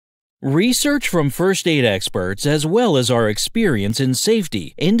Research from first aid experts, as well as our experience in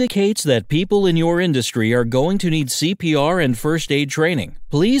safety, indicates that people in your industry are going to need CPR and first aid training.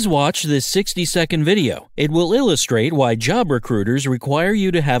 Please watch this 60-second video. It will illustrate why job recruiters require you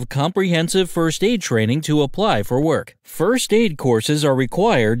to have comprehensive first aid training to apply for work. First aid courses are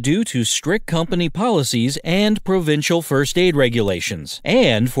required due to strict company policies and provincial first aid regulations,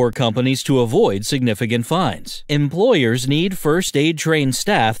 and for companies to avoid significant fines. Employers need first aid trained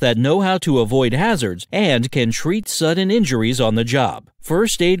staff that know how to avoid hazards and can treat sudden injuries on the job.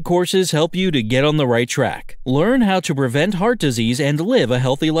 First aid courses help you to get on the right track. Learn how to prevent heart disease and live a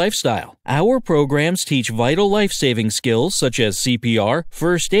healthy lifestyle. Our programs teach vital life-saving skills such as CPR,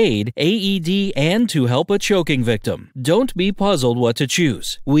 first aid, AED, and to help a choking victim. Don't be puzzled what to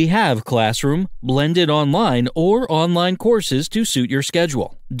choose. We have classroom, blended online, or online courses to suit your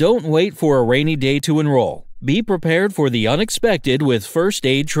schedule. Don't wait for a rainy day to enroll. Be prepared for the unexpected with first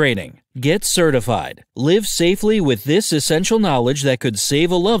aid training. Get certified. Live safely with this essential knowledge that could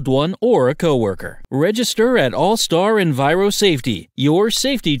save a loved one or a coworker. Register at Allstar Enviro Safety, your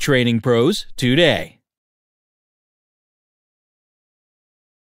safety training pros, today.